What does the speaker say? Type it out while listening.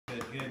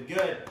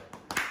Good.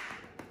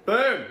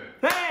 Boom!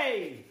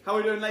 Hey! How are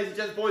we doing, ladies and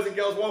gents, boys and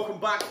girls? Welcome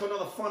back to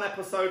another fun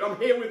episode. I'm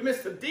here with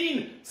Mr.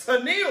 Dean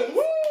Neal.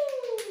 Woo!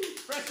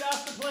 Fresh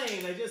off the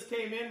plane. I just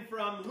came in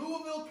from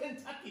Louisville,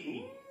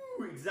 Kentucky.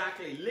 Ooh,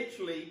 exactly.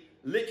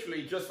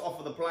 Literally just off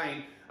of the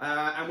plane.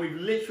 And we've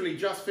literally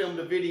just filmed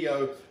a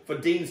video for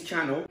Dean's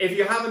channel. If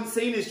you haven't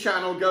seen his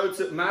channel, go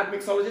to Mad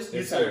Mixologist.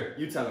 Yes, sir.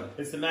 You tell him.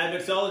 It's the Mad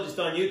Mixologist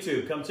on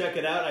YouTube. Come check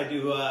it out. I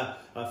do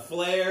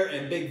flair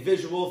and big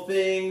visual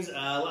things,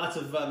 lots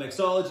of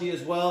mixology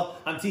as well.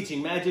 I'm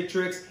teaching magic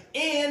tricks,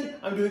 and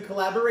I'm doing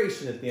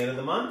collaboration at the end of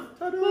the month.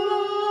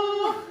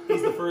 Ta-da!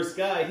 He's the first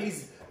guy.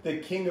 He's the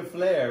king of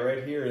flair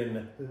right here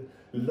in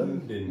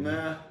London.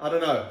 Nah, I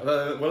don't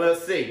know. Well,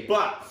 let's see.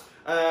 But,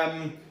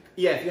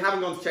 yeah, if you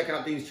haven't gone to check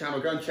out Dean's channel,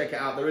 go and check it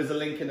out. There is a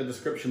link in the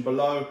description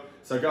below.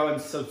 So go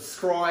and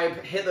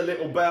subscribe, hit the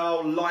little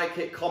bell, like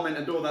it, comment,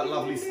 and do all that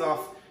lovely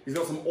stuff. He's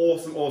got some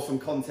awesome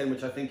content,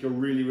 which I think you'll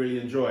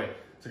really enjoy.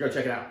 So go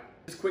check it out.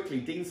 Just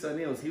quickly, Dean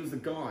Neal, he was the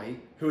guy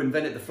who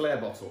invented the flair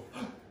bottle.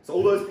 So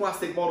all those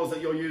plastic bottles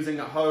that you're using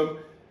at home,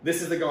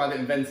 this is the guy that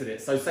invented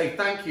it. So say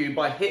thank you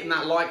by hitting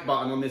that like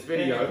button on this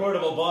video. And the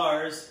portable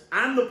bars.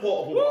 And the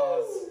portable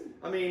bars.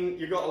 I mean,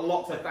 you've got a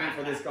lot to thank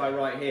for this guy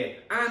right here.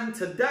 And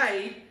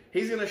today,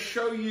 he's going to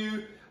show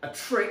you a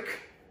trick,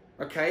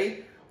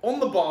 okay, on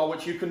the bar,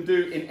 which you can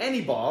do in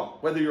any bar,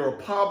 whether you're a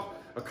pub,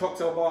 a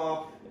cocktail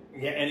bar.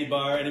 Yeah, any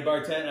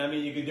bartender. I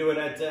mean, you can do it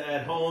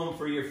at home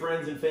for your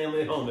friends and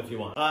family at home if you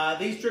want.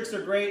 These tricks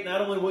are great. Not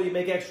only will you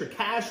make extra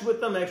cash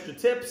with them, extra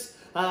tips,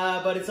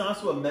 but it's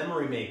also a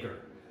memory maker.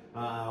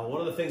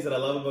 One of the things that I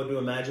love about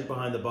doing magic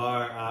behind the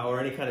bar or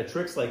any kind of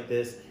tricks like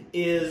this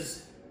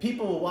is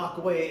people will walk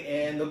away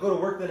and they'll go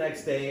to work the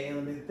next day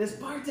and they'll be, this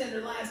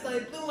bartender last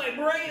night blew my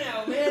brain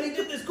out, man. He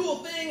did this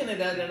cool thing, and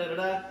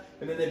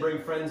and then they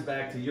bring friends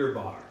back to your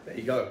bar. There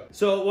you go.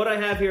 So what I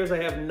have here is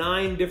I have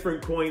 9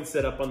 different coins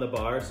set up on the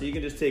bar. So you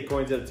can just take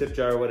coins out of a tip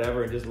jar or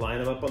whatever and just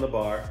line them up on the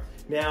bar.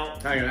 Now,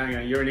 hang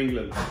on. You're in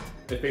England.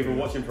 If people are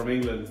watching from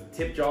England,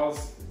 tip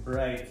jars.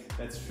 Right,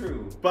 that's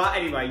true. But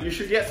anyway, you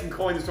should get some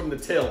coins from the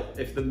till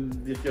if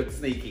you're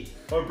sneaky.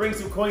 Or bring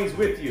some coins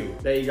with you.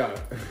 There you go.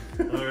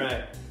 All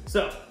right.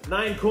 So,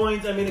 9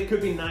 coins. I mean, it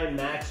could be 9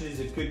 matches.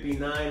 It could be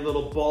 9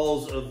 little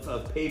balls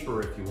of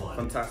paper if you want.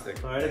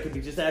 Fantastic. All right, it could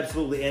be just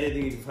absolutely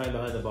anything you can find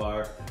behind the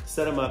bar.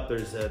 Set them up.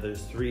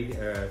 There's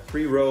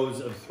three rows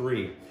of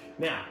 3.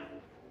 Now,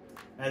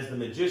 as the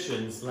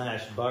magician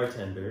 /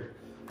 bartender,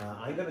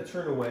 I'm going to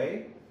turn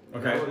away.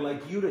 Okay. I would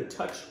like you to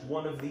touch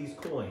one of these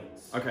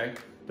coins. Okay.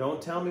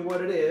 Don't tell me what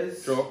it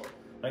is. Sure.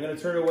 I'm going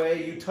to turn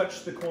away. You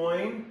touch the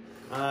coin,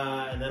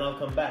 and then I'll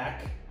come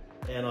back.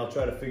 And I'll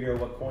try to figure out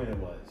what coin it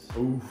was.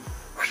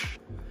 Oof.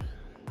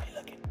 Hey,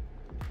 look it.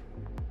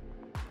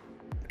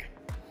 Okay.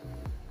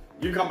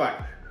 You come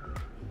back.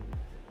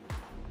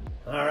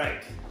 All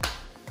right.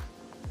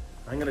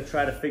 I'm gonna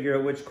try to figure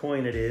out which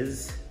coin it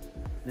is.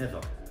 Never.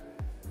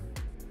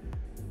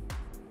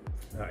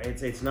 All right,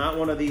 it's not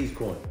one of these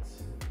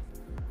coins.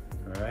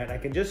 All right, I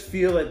can just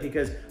feel it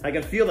because I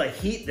can feel the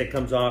heat that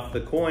comes off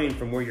the coin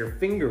from where your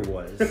finger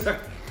was.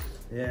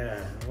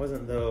 Yeah, it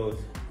wasn't those.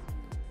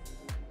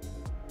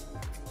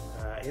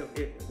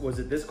 Was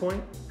it this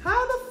coin?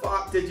 How the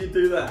fuck did you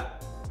do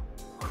that?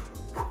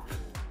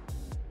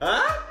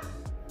 Huh?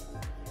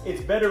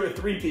 It's better with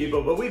 3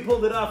 people, but we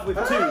pulled it off with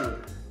 2.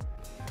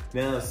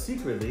 Now,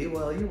 secretly,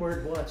 while you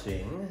weren't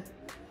watching,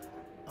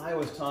 I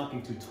was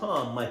talking to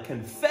Tom, my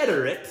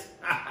confederate.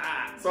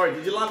 Sorry,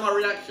 did you like my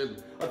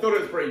reaction? I thought it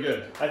was pretty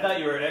good. I thought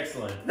you were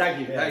excellent.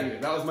 Thank you.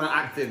 That was my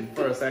acting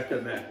for a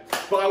second there.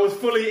 But I was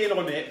fully in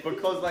on it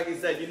because, like you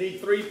said, you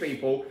need 3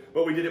 people,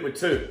 but we did it with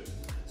 2.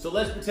 So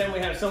let's pretend we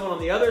have someone on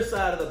the other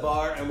side of the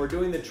bar and we're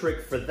doing the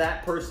trick for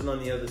that person on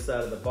the other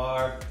side of the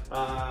bar.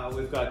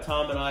 We've got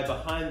Tom and I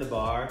behind the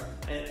bar,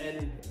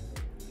 and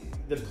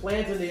the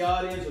plant in the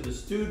audience or the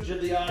stooge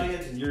of the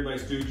audience, and you're my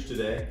stooge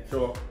today.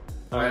 Sure.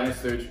 I am a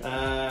stooge.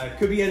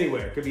 Could be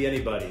anywhere, could be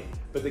anybody.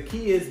 But the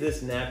key is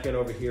this napkin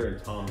over here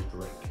and Tom's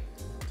drink.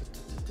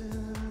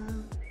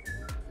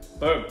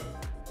 Boom.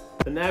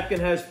 The napkin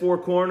has 4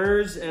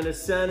 corners and a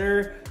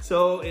center,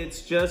 so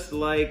it's just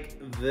like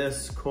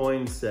this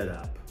coin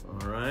setup.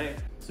 All right.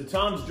 So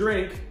Tom's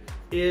drink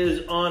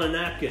is on a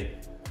napkin.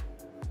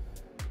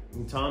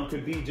 And Tom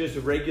could be just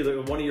a regular,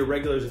 one of your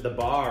regulars at the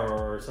bar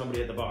or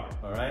somebody at the bar.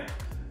 All right.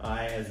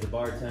 I, as the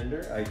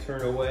bartender, I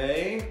turn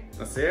away.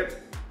 That's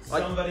it.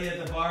 Somebody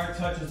at the bar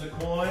touches a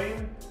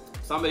coin.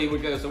 Somebody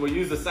would go. So we'll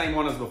use the same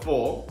one as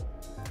before,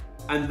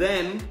 and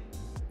then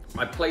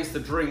I place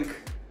the drink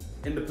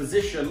in the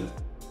position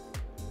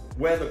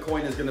where the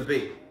coin is going to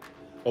be,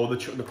 or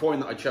the coin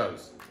that I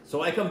chose.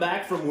 So I come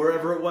back from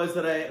wherever it was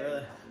that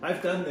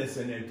I've done this,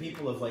 and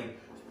people have like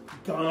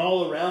gone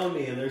all around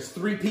me, and there's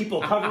 3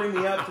 people covering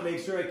me up to make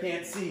sure I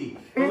can't see.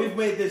 And we've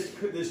made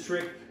this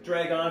trick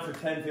drag on for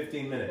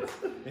 10-15 minutes.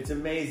 It's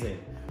amazing.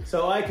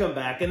 So I come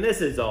back, and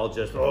this is all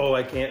just, oh,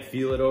 I can't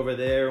feel it over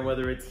there, and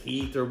whether it's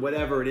heat or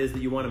whatever it is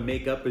that you want to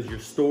make up as your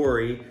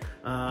story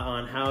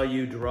on how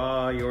you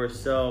draw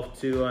yourself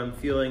to, I'm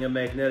feeling a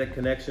magnetic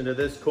connection to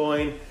this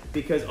coin,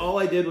 because all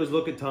I did was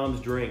look at Tom's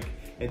drink,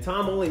 and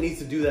Tom only needs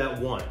to do that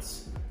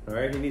once. All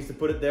right, he needs to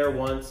put it there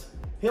once.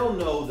 He'll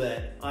know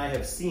that I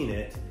have seen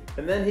it,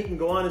 and then he can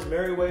go on his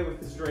merry way with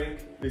his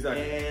drink.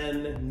 Exactly.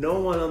 And no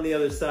one on the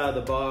other side of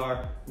the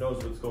bar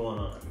knows what's going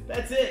on.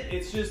 That's it.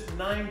 It's just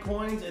 9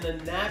 coins and a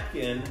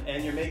napkin,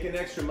 and you're making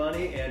extra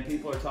money, and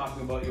people are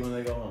talking about you when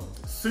they go home.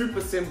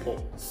 Super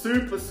simple.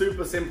 Super,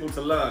 super simple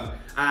to learn,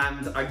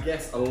 and I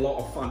guess a lot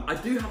of fun. I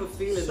do have a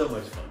feeling So that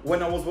much fun.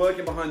 when I was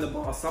working behind the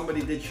bar,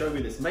 somebody did show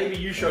me this. Maybe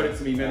you showed it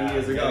to me many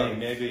years ago.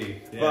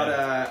 Maybe. Yeah.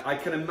 But I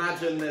can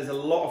imagine there's a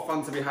lot of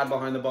fun to be had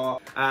behind the bar,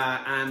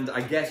 and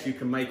I guess you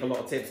can make a lot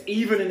of tips.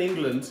 Even in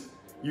England,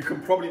 you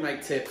can probably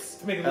make tips.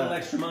 To make a little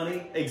extra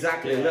money.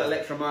 Exactly, a little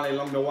extra money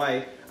along the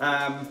way.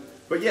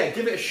 But yeah,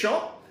 give it a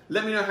shot.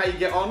 Let me know how you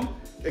get on.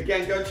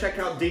 Again, go and check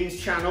out Dean's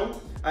channel.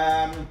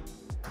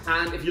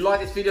 And if you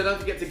like this video, don't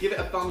forget to give it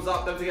a thumbs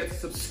up. Don't forget to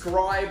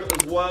subscribe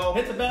as well.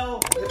 Hit the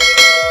bell.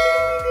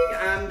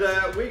 And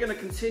we're going to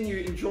continue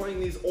enjoying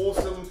these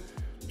awesome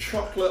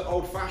chocolate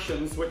old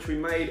fashions, which we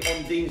made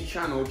on Dean's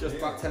channel just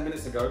about 10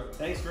 minutes ago.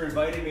 Thanks for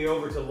inviting me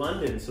over to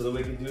London so that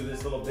we can do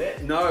this little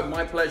bit. No,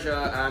 my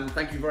pleasure, and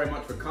thank you very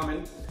much for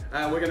coming.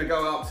 We're going to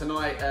go out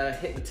tonight,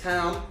 hit the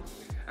town,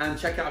 and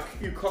check out a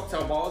few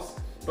cocktail bars.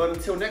 But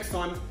until next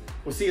time,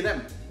 we'll see you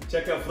then.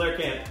 Check out Flair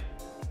Camp.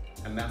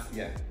 And that's,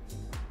 yeah.